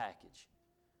the package.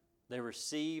 They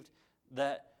received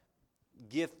that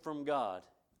gift from God.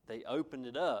 They opened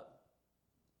it up.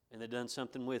 And they've done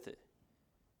something with it.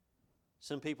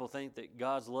 Some people think that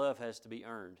God's love has to be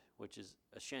earned, which is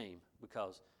a shame,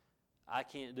 because I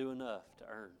can't do enough to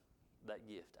earn that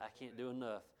gift. I can't do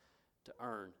enough to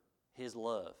earn His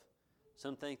love.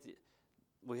 Some think that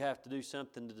we have to do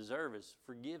something to deserve His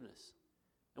forgiveness.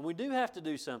 And we do have to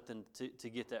do something to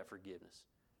get that forgiveness.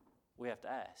 We have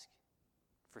to ask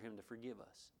for Him to forgive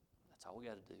us. That's all we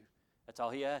got to do. That's all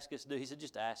He asked us to do. He said,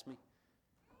 just ask me.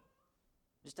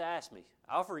 Just ask me.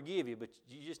 I'll forgive you, but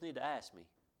you just need to ask me.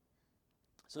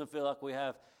 Some feel like we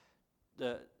have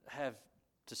to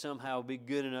somehow be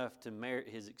good enough to merit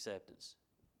His acceptance.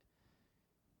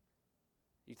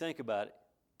 You think about it.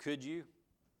 Could you?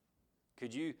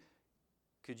 Could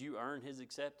you earn His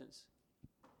acceptance?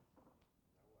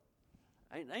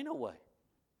 Ain't no way.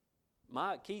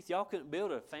 Mike, Keith, y'all couldn't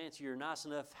build a fancy or nice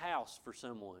enough house for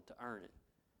someone to earn it.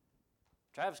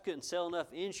 Travis couldn't sell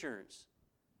enough insurance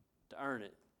to earn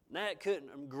it. Nat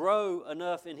couldn't grow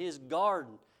enough in his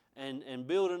garden and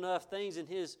build enough things in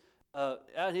his out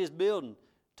in his building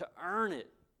to earn it.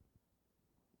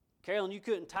 Carolyn, you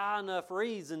couldn't tie enough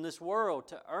wreaths in this world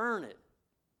to earn it.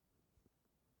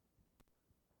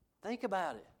 Think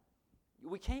about it.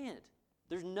 We can't.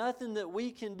 There's nothing that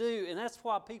we can do, and that's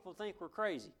why people think we're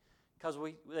crazy, because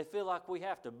they feel like we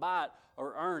have to buy it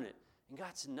or earn it. And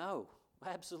God said, no,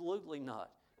 absolutely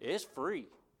not. It's free.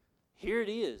 Here it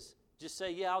is. Just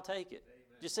say, yeah, I'll take it.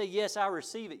 Amen. Just say, yes, I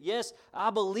receive it. Yes, I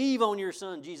believe on your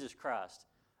Son, Jesus Christ.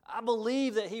 I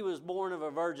believe that He was born of a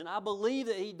virgin. I believe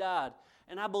that He died.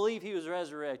 And I believe He was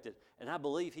resurrected. And I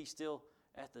believe He's still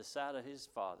at the side of His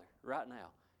Father right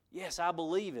now. Yes, I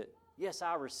believe it. Yes,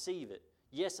 I receive it.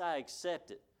 Yes, I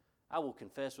accept it. I will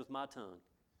confess with my tongue.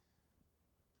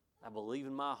 I believe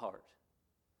in my heart.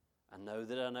 I know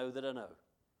that I know that I know.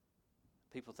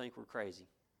 People think we're crazy.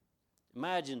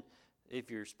 Imagine if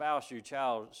your spouse or your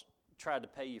child tried to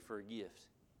pay you for a gift.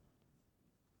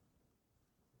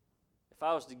 If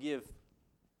I was to give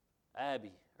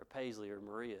Abby or Paisley or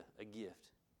Maria a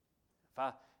gift,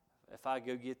 if I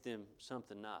go get them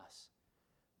something nice,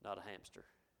 not a hamster.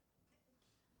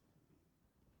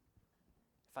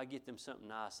 If I get them something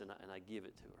nice and I give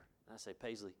it to her, and I say,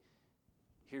 Paisley,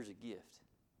 here's a gift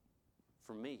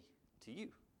from me to you.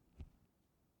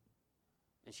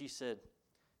 And she said,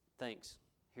 thanks,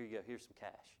 here you go, here's some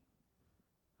cash.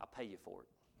 I'll pay you for it.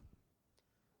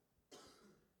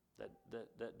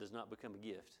 That does not become a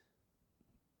gift.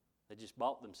 They just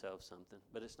bought themselves something,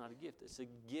 but it's not a gift. It's a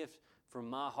gift from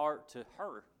my heart to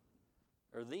her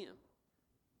or them.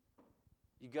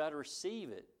 You got to receive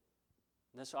it.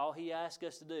 And that's all He asks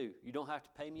us to do. You don't have to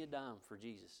pay me a dime for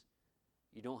Jesus.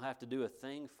 You don't have to do a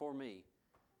thing for me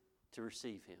to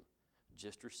receive Him.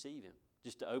 Just receive Him.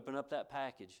 Just to open up that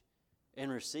package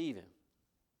and receive Him.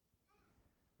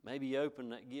 Maybe you open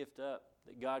that gift up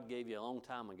that God gave you a long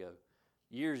time ago,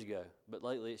 years ago, but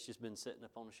lately it's just been sitting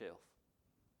up on the shelf.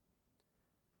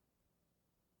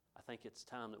 I think it's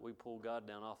time that we pull God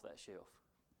down off that shelf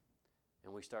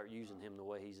and we start using Him the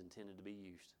way He's intended to be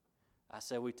used. I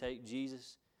say we take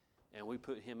Jesus and we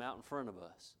put Him out in front of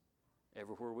us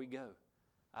everywhere we go.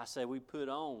 I say we put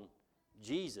on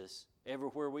Jesus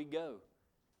everywhere we go.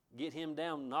 Get Him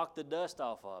down, knock the dust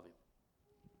off of Him,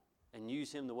 and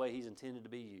use Him the way He's intended to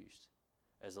be used.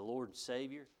 As the Lord and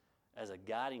Savior, as a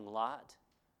guiding light,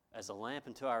 as a lamp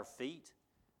unto our feet.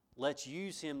 Let's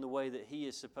use Him the way that He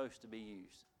is supposed to be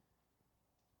used.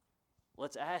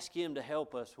 Let's ask Him to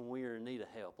help us when we are in need of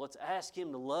help. Let's ask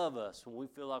Him to love us when we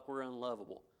feel like we're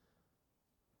unlovable.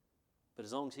 But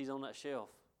as long as He's on that shelf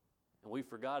and we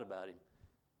forgot about Him,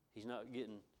 He's not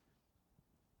getting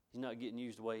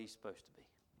used the way He's supposed to be.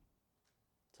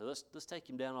 So let's take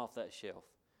Him down off that shelf.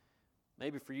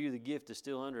 Maybe for you the gift is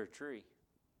still under a tree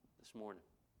this morning.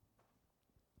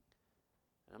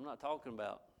 And I'm not talking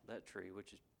about that tree,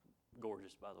 which is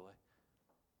gorgeous, by the way.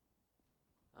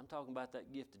 I'm talking about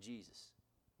that gift of Jesus.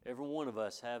 Every one of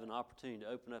us have an opportunity to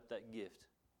open up that gift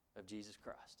of Jesus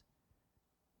Christ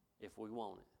if we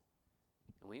want it.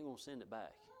 And we ain't going to send it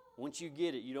back. Once you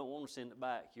get it, you don't want to send it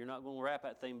back. You're not going to wrap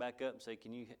that thing back up and say,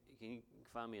 can you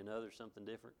find me another, something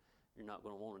different? You're not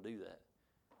going to want to do that.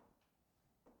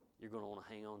 You're going to want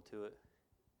to hang on to it.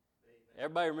 Amen.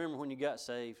 Everybody remember when you got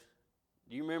saved?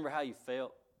 Do you remember how you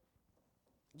felt?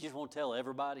 You just want to tell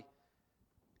everybody?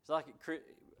 It's like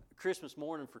Christmas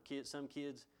morning for kids. Some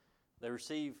kids, they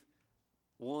receive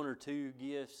one or two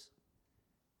gifts,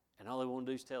 and all they want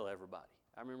to do is tell everybody.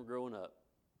 I remember growing up,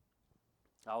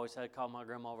 I always had to call my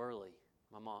grandma early,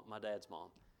 my dad's mom.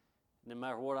 No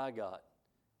matter what I got,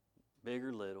 big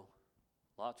or little,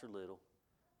 lots or little,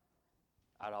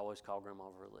 I'd always call Grandma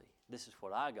early. This is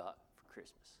what I got for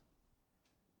Christmas.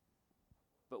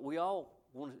 But we all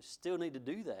still need to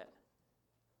do that.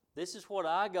 This is what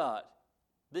I got.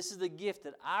 This is the gift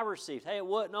that I received. Hey, it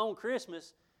wasn't on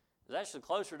Christmas. It was actually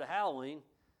closer to Halloween.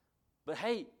 But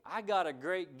hey, I got a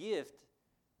great gift,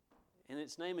 and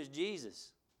its name is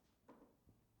Jesus.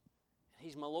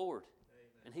 He's my Lord,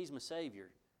 Amen. And He's my Savior.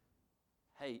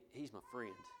 Hey, He's my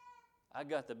friend. I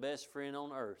got the best friend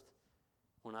on earth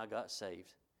when I got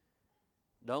saved.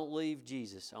 Don't leave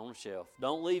Jesus on a shelf.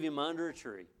 Don't leave Him under a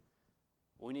tree.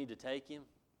 We need to take Him,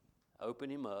 open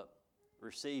Him up,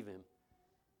 receive Him,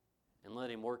 and let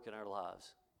Him work in our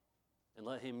lives. And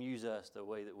let Him use us the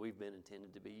way that we've been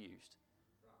intended to be used.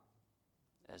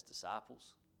 As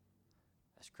disciples,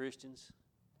 as Christians,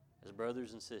 as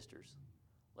brothers and sisters.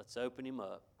 Let's open Him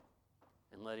up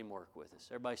and let Him work with us.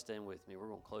 Everybody stand with me. We're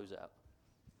going to close out.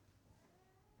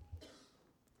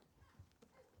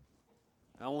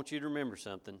 I want you to remember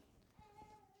something.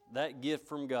 That gift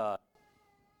from God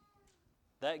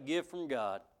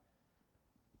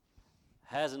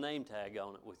has a name tag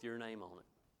on it with your name on it.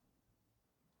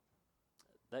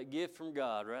 That gift from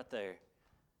God right there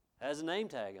has a name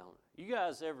tag on it. You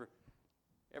guys ever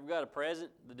got a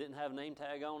present that didn't have a name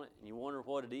tag on it and you wonder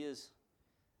what it is?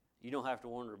 You don't have to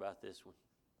wonder about this one.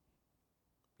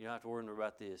 You don't have to wonder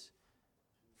about this.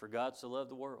 For God so loved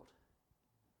the world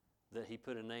that He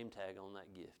put a name tag on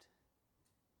that gift.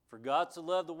 For God so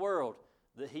loved the world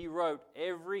that He wrote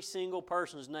every single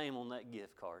person's name on that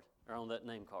gift card, or on that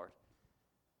name card.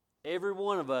 Every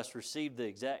one of us received the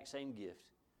exact same gift.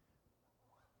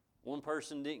 One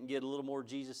person didn't get a little more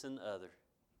Jesus than the other.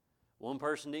 One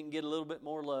person didn't get a little bit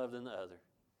more love than the other.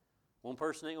 One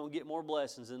person ain't going to get more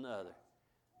blessings than the other.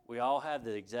 We all have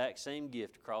the exact same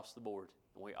gift across the board,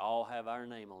 and we all have our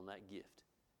name on that gift.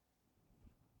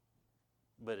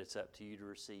 But it's up to you to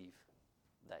receive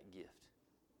that gift.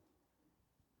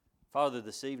 Father,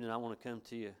 this evening I want to come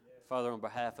to you, Father, on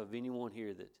behalf of anyone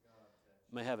here that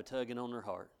may have a tugging on their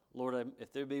heart. Lord,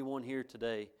 if there be one here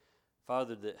today,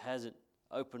 Father, that hasn't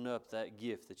opened up that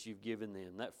gift that you've given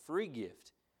them, that free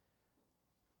gift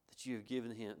that you have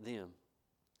given them,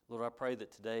 Lord, I pray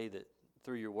that today, that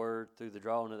through your word, through the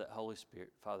drawing of that Holy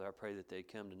Spirit, Father, I pray that they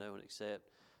come to know and accept.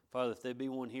 Father, if there be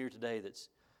one here today that's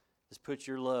put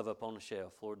your love up on the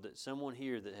shelf, Lord, that someone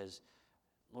here that has,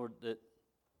 Lord, that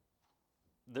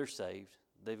they're saved,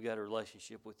 they've got a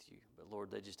relationship with you, but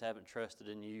Lord, they just haven't trusted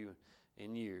in you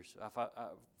in years.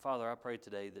 Father, I pray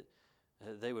today that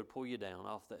they would pull you down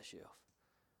off that shelf.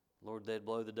 Lord, they'd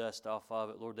blow the dust off of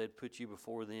it. Lord, they'd put you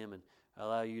before them and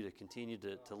allow you to continue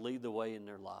to lead the way in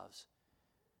their lives.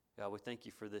 God, we thank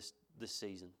you for this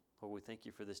season. Lord, we thank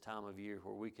you for this time of year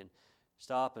where we can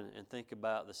stop and think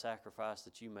about the sacrifice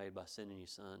that you made by sending your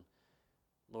Son.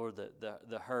 Lord,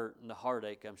 the hurt and the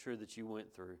heartache I'm sure that you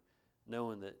went through,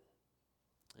 knowing that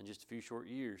in just a few short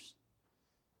years,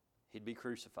 he'd be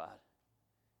crucified.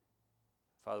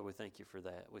 Father, we thank you for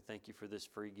that. We thank you for this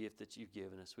free gift that you've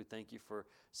given us. We thank you for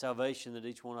salvation that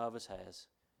each one of us has.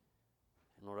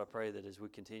 And Lord, I pray that as we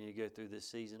continue to go through this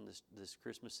season, this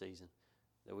Christmas season,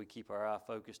 that we keep our eye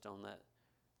focused on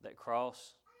that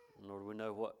cross. And Lord, we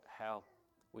know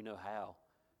how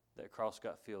that cross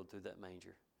got filled through that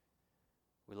manger.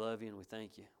 We love you and we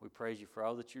thank you. We praise you for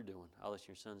all that you're doing. All this in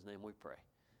your Son's name we pray.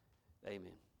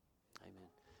 Amen. Amen.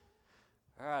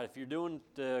 All right, if you're doing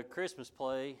the Christmas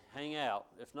play, hang out.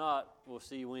 If not, we'll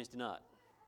see you Wednesday night.